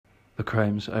The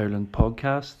Crimes Ireland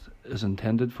podcast is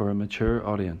intended for a mature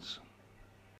audience.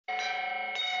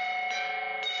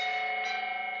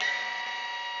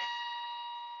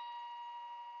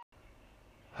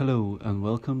 Hello and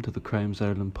welcome to the Crimes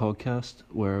Ireland podcast,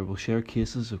 where we'll share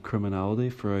cases of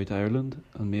criminality throughout Ireland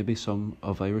and maybe some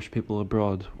of Irish people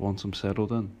abroad once I'm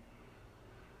settled in.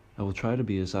 I will try to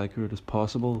be as accurate as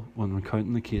possible when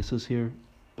recounting the cases here,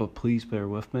 but please bear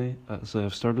with me as I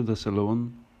have started this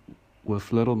alone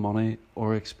with little money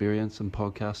or experience in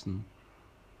podcasting.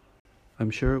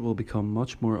 I'm sure it will become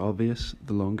much more obvious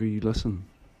the longer you listen.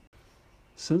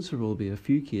 Since there will be a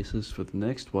few cases for the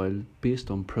next while based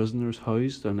on prisoners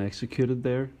housed and executed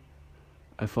there,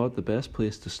 I thought the best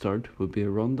place to start would be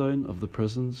a rundown of the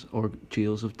prisons or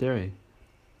jails of Derry.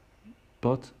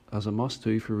 But, as a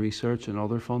must-do for research and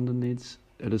other funding needs,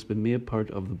 it has been made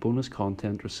part of the bonus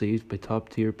content received by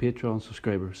top-tier Patreon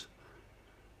subscribers.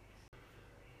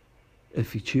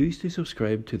 If you choose to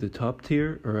subscribe to the top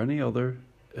tier or any other,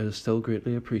 it is still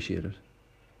greatly appreciated.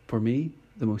 For me,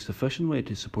 the most efficient way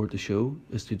to support the show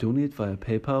is to donate via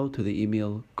PayPal to the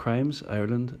email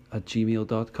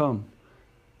crimesireland@gmail.com.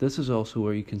 This is also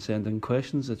where you can send in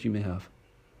questions that you may have.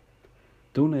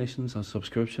 Donations and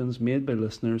subscriptions made by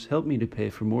listeners help me to pay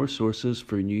for more sources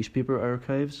for newspaper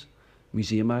archives,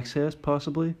 museum access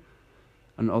possibly,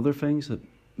 and other things that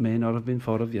may not have been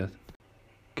thought of yet.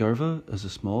 Garva is a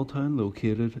small town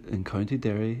located in County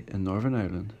Derry in Northern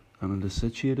Ireland, and it is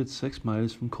situated 6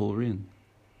 miles from Coleraine.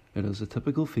 It has the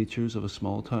typical features of a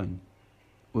small town,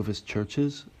 with its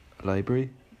churches, a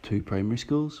library, 2 primary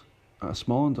schools, a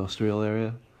small industrial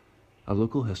area, a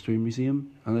local history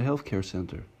museum, and a healthcare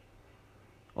centre.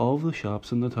 All of the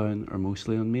shops in the town are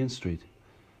mostly on Main Street,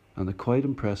 and a quite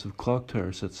impressive clock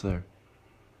tower sits there.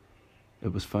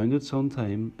 It was founded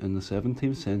sometime in the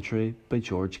 17th century by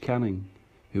George Canning,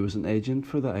 who was an agent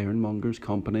for the Ironmongers'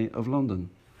 Company of London.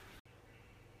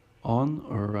 On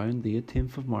or around the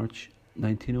 18th of March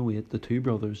 1908, the two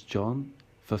brothers John,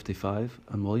 55,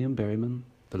 and William Berryman,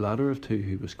 the latter of two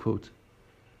who was, quote,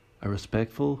 a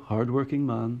respectful, hard-working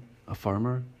man, a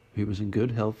farmer who was in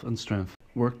good health and strength,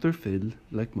 worked their field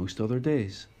like most other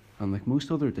days, and like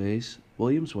most other days,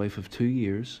 William's wife of 2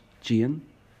 years, Jane,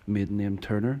 maiden name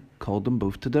Turner, called them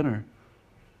both to dinner.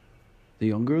 The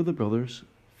younger of the brothers,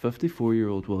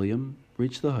 54-year-old William,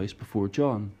 reached the house before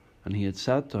John, and he had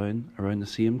sat down around the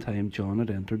same time John had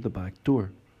entered the back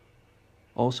door.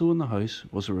 Also in the house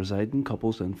was a residing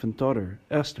couple's infant daughter,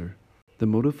 Esther. The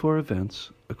motive for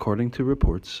events, according to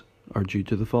reports, are due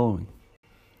to the following.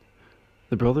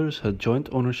 The brothers had joint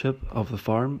ownership of the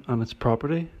farm and its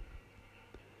property.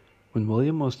 When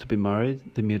William was to be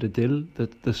married, they made a deal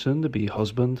that the soon-to-be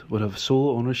husband would have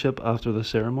sole ownership after the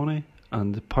ceremony,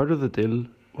 and part of the deal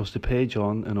was to pay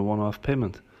John in a one-off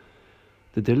payment.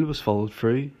 The deal was followed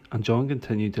through, and John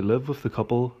continued to live with the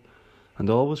couple, and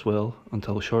all was well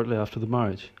until shortly after the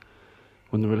marriage,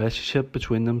 when the relationship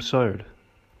between them soured.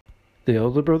 The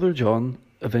elder brother John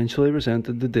eventually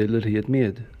resented the deal that he had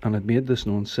made, and had made this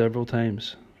known several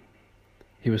times.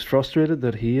 He was frustrated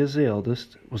that he, as the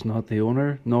eldest, was not the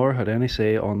owner nor had any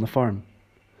say on the farm.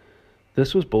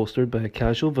 This was bolstered by a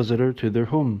casual visitor to their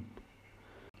home.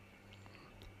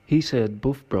 He said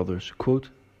both brothers, quote,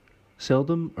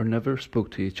 seldom or never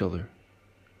spoke to each other.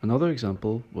 Another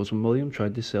example was when William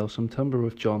tried to sell some timber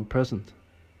with John present,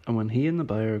 and when he and the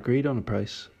buyer agreed on a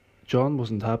price, John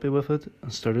wasn't happy with it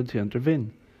and started to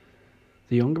intervene.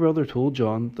 The younger brother told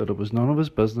John that it was none of his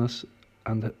business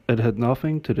and it had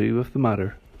nothing to do with the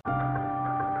matter.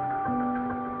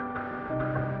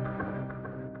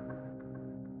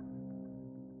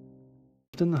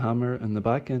 Lifting the hammer in the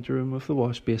back enteroom with the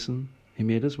wash basin, he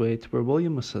made his way to where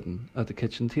William was sitting at the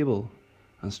kitchen table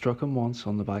and struck him once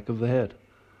on the back of the head.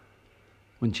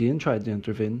 When Jane tried to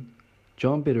intervene,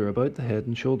 John beat her about the head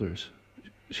and shoulders.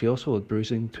 She also had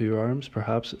bruising to her arms,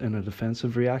 perhaps in a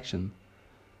defensive reaction.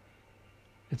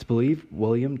 It's believed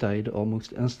William died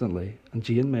almost instantly, and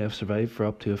Jane may have survived for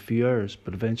up to a few hours,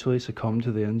 but eventually succumbed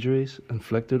to the injuries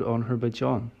inflicted on her by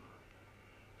John.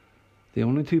 The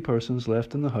only 2 persons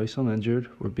left in the house uninjured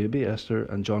were baby Esther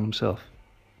and John himself.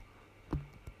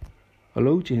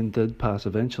 Although Jane did pass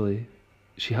eventually,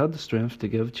 she had the strength to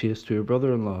give chase to her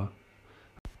brother-in-law.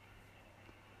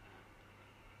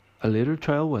 A later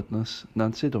trial witness,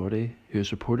 Nancy Doherty, who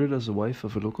is reported as the wife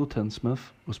of a local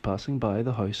tinsmith, was passing by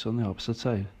the house on the opposite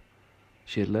side.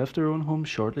 She had left her own home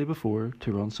shortly before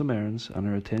to run some errands, and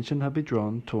her attention had been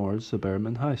drawn towards the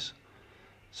Berryman house,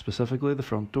 specifically the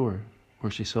front door,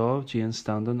 where she saw Jane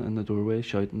standing in the doorway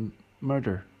shouting,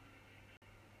 "Murder."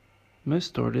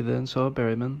 Miss Doherty then saw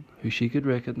Berryman, who she could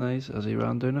recognise as he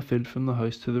ran down a field from the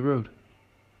house to the road.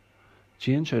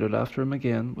 Jane shouted after him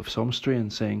again with some strain,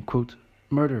 saying, quote,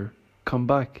 "Murder, come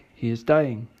back, he is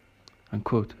dying," and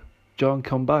quote, "John,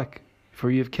 come back, for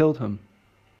you have killed him."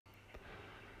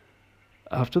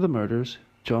 After the murders,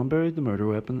 John buried the murder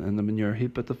weapon in the manure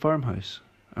heap at the farmhouse,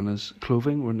 and his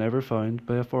clothing were never found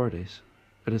by authorities.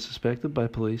 It is suspected by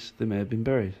police they may have been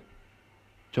buried.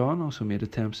 John also made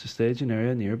attempts to stage an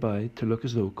area nearby to look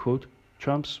as though, quote,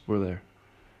 tramps were there,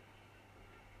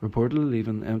 reportedly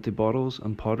leaving empty bottles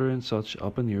and pottery and such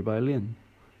up a nearby lane.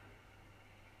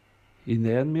 He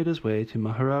then made his way to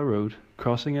Mahara Road,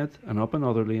 crossing it and up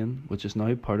another lane which is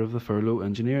now part of the Furlow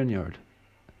Engineering Yard.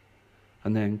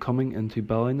 And then coming into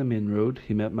Ballina Main Road,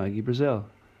 he met Maggie Brazell.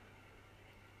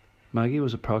 Maggie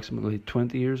was approximately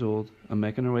 20 years old and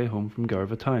making her way home from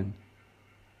Garva town.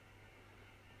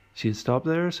 She had stopped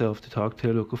there herself to talk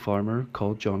to a local farmer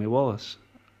called Johnny Wallace,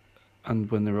 and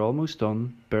when they were almost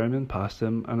done, Berryman passed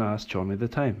him and asked Johnny the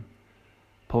time.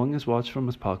 Pulling his watch from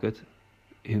his pocket,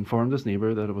 he informed his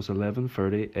neighbour that it was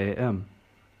 11:30 a.m.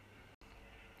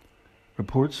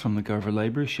 Reports from the Garva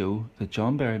Library show that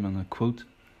John Berryman had, quote,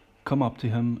 come up to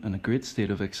him in a great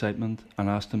state of excitement and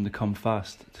asked him to come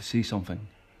fast to see something.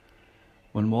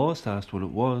 When Wallace asked what it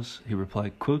was, he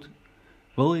replied, quote,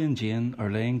 "Willie and Jane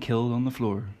are laying killed on the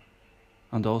floor,"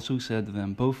 and also said to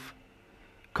them both,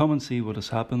 "Come and see what has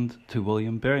happened to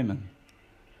William Berryman."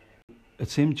 It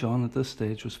seemed John at this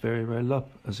stage was very riled up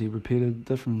as he repeated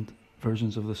different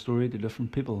versions of the story to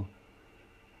different people.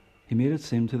 He made it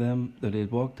seem to them that he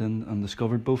had walked in and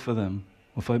discovered both of them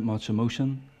without much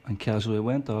emotion and casually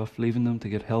went off, leaving them to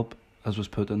get help, as was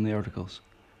put in the articles.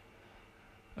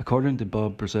 According to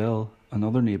Bob Brazell,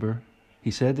 another neighbour, he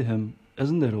said to him,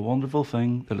 "Isn't it a wonderful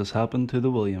thing that has happened to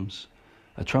the Williams?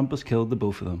 A tramp has killed the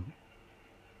both of them."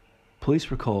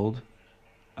 Police were called,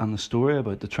 and the story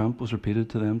about the tramp was repeated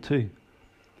to them too.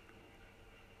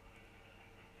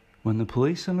 When the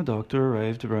police and a doctor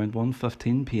arrived around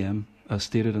 1:15 p.m, as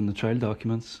stated in the trial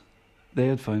documents, they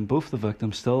had found both the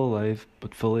victims still alive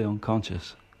but fully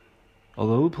unconscious.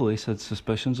 Although police had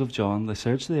suspicions of John, they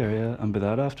searched the area, and by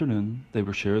that afternoon they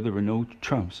were sure there were no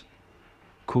tramps,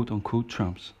 quote-unquote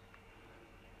tramps,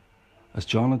 as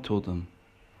John had told them.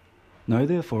 Now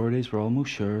the authorities were almost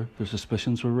sure their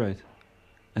suspicions were right.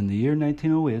 In the year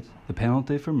 1908, the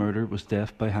penalty for murder was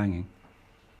death by hanging.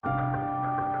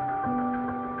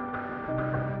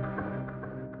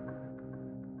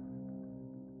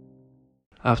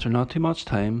 After not too much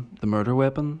time, the murder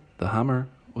weapon, the hammer,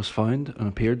 was found and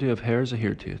appeared to have hairs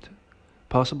adhered to it,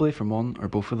 possibly from one or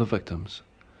both of the victims.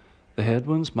 The head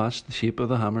wounds matched the shape of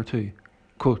the hammer too.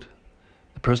 Quote,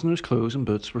 "The prisoner's clothes and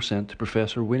boots were sent to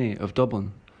Professor Winnie of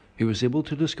Dublin, who was able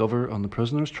to discover on the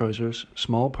prisoner's trousers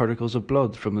small particles of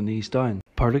blood from the knees down,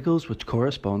 particles which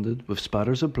corresponded with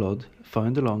spatters of blood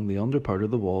found along the under part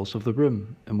of the walls of the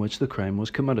room in which the crime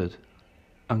was committed."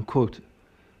 And quote,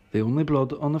 "The only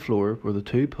blood on the floor were the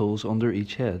 2 pulls under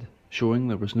each head, showing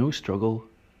there was no struggle,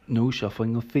 no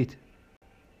shuffling of feet."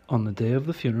 On the day of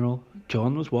the funeral,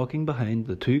 John was walking behind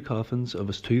the 2 coffins of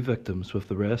his 2 victims with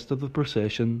the rest of the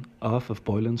procession off of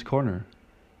Boylan's Corner.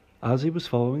 As he was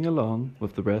following along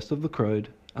with the rest of the crowd,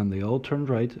 and they all turned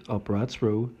right up Rats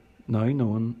Row, now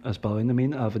known as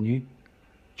Ballinamean Avenue,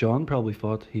 John probably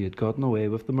thought he had gotten away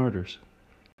with the murders.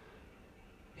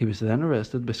 He was then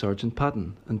arrested by Sergeant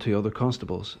Patton and 2 other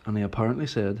constables, and he apparently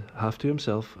said, half to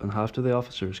himself and half to the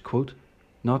officers, quote,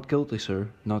 "Not guilty, sir,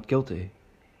 not guilty,"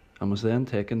 and was then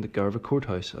taken to Garva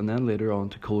Courthouse and then later on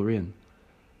to Coleraine.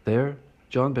 There,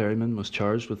 John Berryman was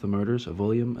charged with the murders of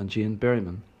William and Jane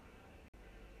Berryman.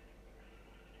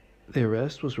 The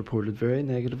arrest was reported very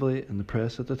negatively in the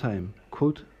press at the time.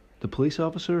 Quote, "The police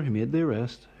officer who made the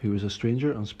arrest, who was a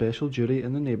stranger on special duty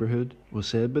in the neighbourhood, was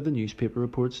said by the newspaper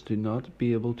reports to not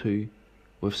be able to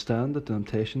withstand the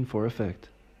temptation for effect.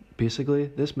 Basically,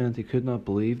 this meant he could not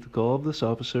believe the gall of this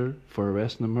officer for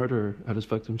arresting a murderer at his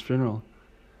victim's funeral."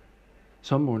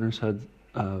 Some mourners had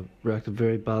reacted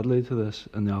very badly to this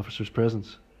in the officer's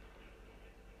presence.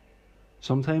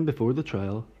 Sometime before the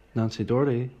trial, Nancy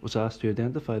Doherty was asked to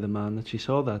identify the man that she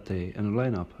saw that day in a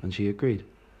lineup, and she agreed.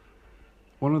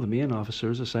 One of the main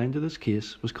officers assigned to this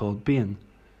case was called Bain.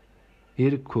 He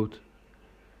had, quote,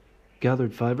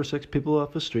 "gathered 5 or 6 people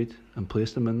off the street and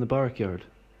placed them in the barrack yard."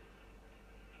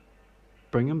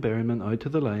 Bringing Berryman out to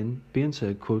the line, Bain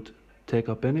said, quote, "Take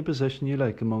up any position you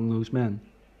like among those men."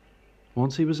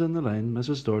 Once he was in the line,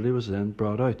 Mrs. Doherty was then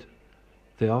brought out.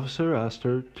 The officer asked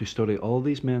her to study all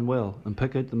these men well and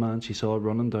pick out the man she saw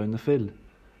running down the field.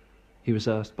 He was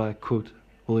asked back, quote,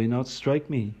 "Will he not strike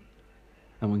me?"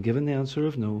 And when given the answer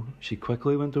of no, she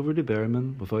quickly went over to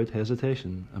Berryman without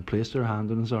hesitation and placed her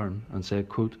hand on his arm and said,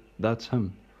 quote, "That's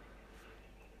him."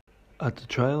 At the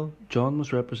trial, John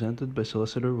was represented by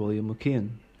solicitor William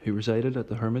O'Kane, who resided at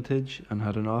the Hermitage and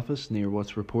had an office near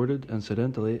what's reported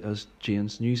incidentally as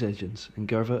Jane's newsagents in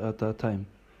Garva at that time.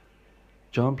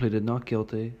 John pleaded not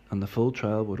guilty, and the full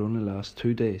trial would only last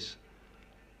 2 days.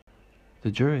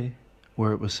 The jury,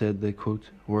 where it was said they,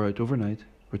 quote, were out overnight,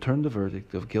 returned a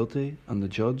verdict of guilty, and the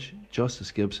judge,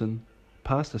 Justice Gibson,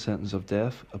 passed a sentence of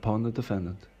death upon the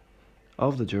defendant.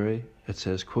 Of the jury, it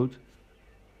says, quote,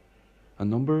 a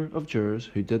number of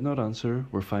jurors who did not answer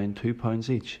were fined £2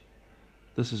 each.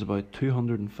 This is about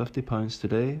 £250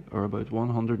 today, or about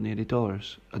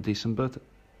 $180, a decent bit.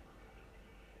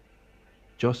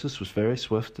 Justice was very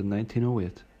swift in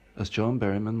 1908, as John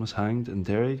Berryman was hanged in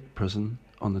Derry Prison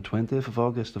on the 20th of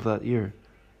August of that year.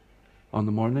 On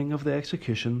the morning of the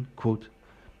execution, quote,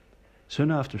 soon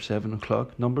after 7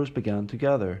 o'clock numbers began to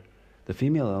gather, the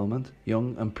female element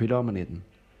young and predominating.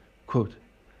 Quote,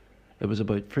 it was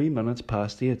about 3 minutes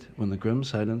past 8 when the grim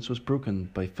silence was broken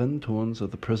by thin tones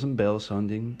of the prison bell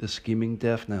sounding the scheming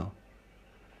death knell.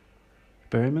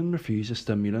 Berryman refused a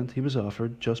stimulant he was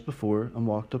offered just before and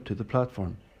walked up to the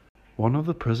platform. One of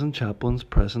the prison chaplains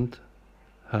present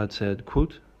had said,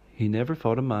 quote, he never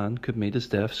thought a man could meet his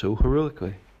death so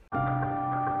heroically.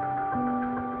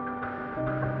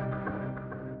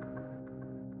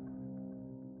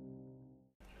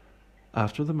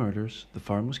 After the murders, the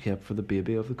farm was kept for the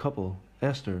baby of the couple,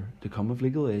 Esther, to come of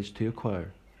legal age to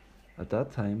acquire. At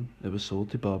that time, it was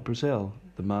sold to Bob Brazell,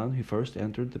 the man who first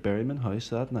entered the Berryman house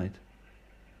that night.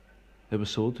 It was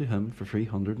sold to him for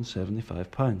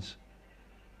 £375.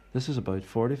 This is about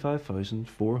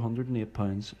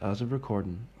 £45,408 as of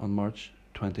recording on March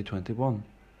 2021,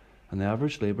 and the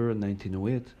average labour in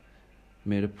 1908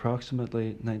 made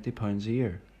approximately £90 a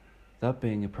year, that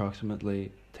being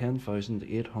approximately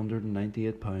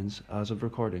 £10,898 as of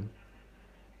recording.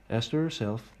 Esther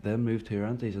herself then moved to her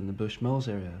aunties in the Bush Mills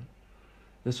area.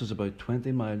 This was about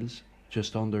 20 miles,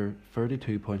 just under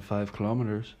 32.5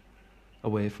 kilometres,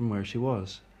 away from where she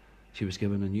was. She was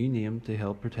given a new name to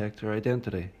help protect her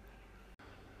identity.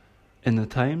 In the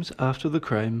times after the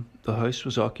crime, the house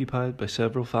was occupied by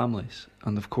several families,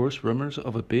 and of course rumours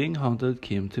of it being haunted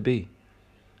came to be.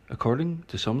 According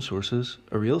to some sources,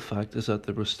 a real fact is that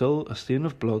there was still a stain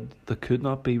of blood that could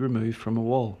not be removed from a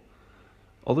wall.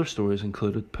 Other stories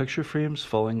included picture frames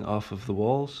falling off of the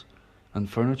walls and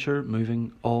furniture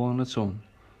moving all on its own.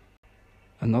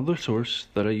 Another source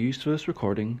that I used for this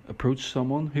recording approached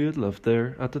someone who had lived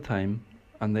there at the time,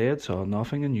 and they had saw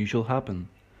nothing unusual happen,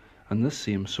 and this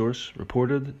same source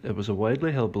reported it was a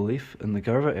widely held belief in the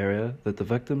Garva area that the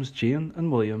victims Jane and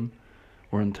William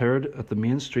were interred at the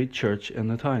main street church in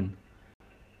the town.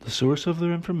 The source of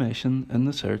their information in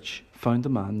the search found a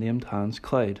man named Hans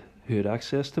Clyde, who had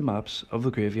access to maps of the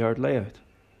graveyard layout.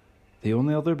 The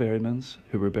only other Berrymans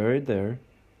who were buried there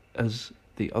is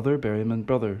the other Berryman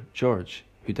brother, George,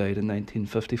 who died in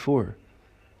 1954,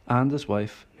 and his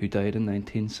wife, who died in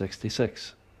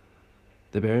 1966.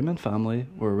 The Berryman family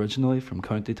were originally from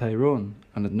County Tyrone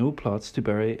and had no plots to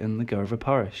bury in the Garva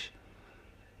parish.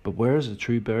 But where is the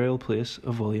true burial place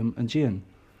of William and Jane?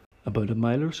 About a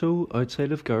mile or so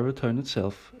outside of Garva town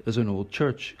itself is an old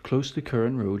church close to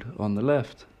Curran Road on the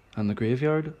left, and the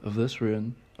graveyard of this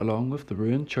ruin, along with the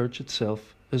ruined church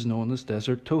itself, is known as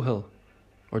Desert Tohill,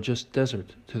 or just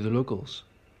Desert to the locals.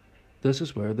 This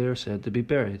is where they are said to be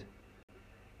buried.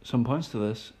 Some points to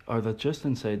this are that just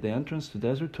inside the entrance to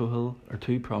Desert Tohill are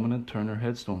two prominent Turner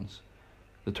headstones.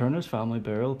 The Turner's family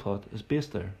burial plot is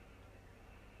based there.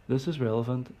 This is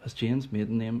relevant as Jane's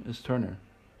maiden name is Turner.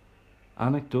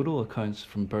 Anecdotal accounts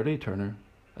from Bertie Turner,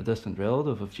 a distant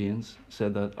relative of Jane's,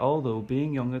 said that although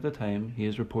being young at the time, he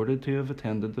is reported to have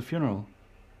attended the funeral.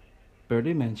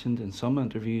 Bertie mentioned in some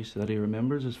interviews that he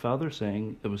remembers his father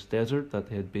saying it was desert that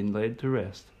they had been laid to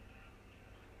rest.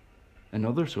 In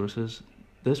other sources,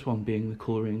 this one being the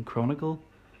Coleraine Chronicle,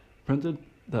 printed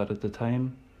that at the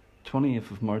time,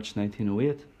 20th of March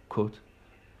 1908, quote,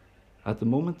 at the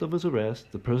moment of his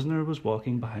arrest, the prisoner was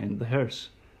walking behind the hearse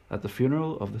at the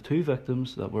funeral of the two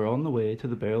victims that were on the way to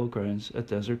the burial grounds at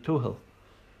Desert Tohill.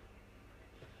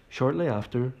 Shortly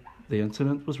after, the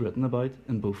incident was written about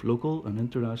in both local and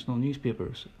international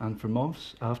newspapers, and for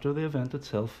months after the event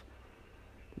itself,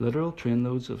 literal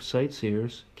trainloads of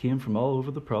sightseers came from all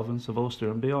over the province of Ulster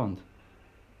and beyond.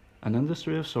 An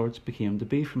industry of sorts became to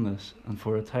be from this, and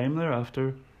for a time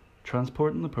thereafter,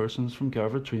 transporting the persons from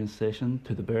Garva train station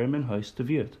to the Berryman house to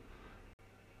view it.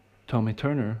 Tommy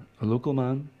Turner, a local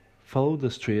man, followed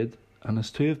this trade, and is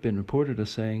to have been reported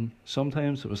as saying,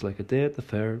 sometimes it was like a day at the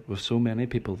fair with so many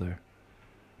people there.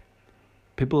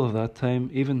 People of that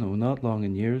time, even though not long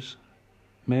in years,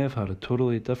 may have had a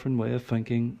totally different way of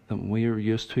thinking than we are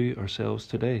used to ourselves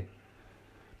today.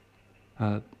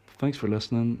 Thanks for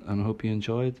listening, and I hope you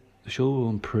enjoyed. The show will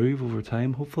improve over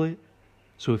time, hopefully.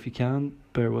 So if you can,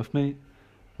 bear with me.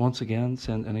 Once again,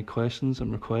 send any questions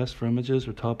and requests for images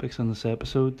or topics in this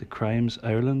episode to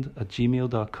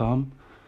crimesireland@gmail.com.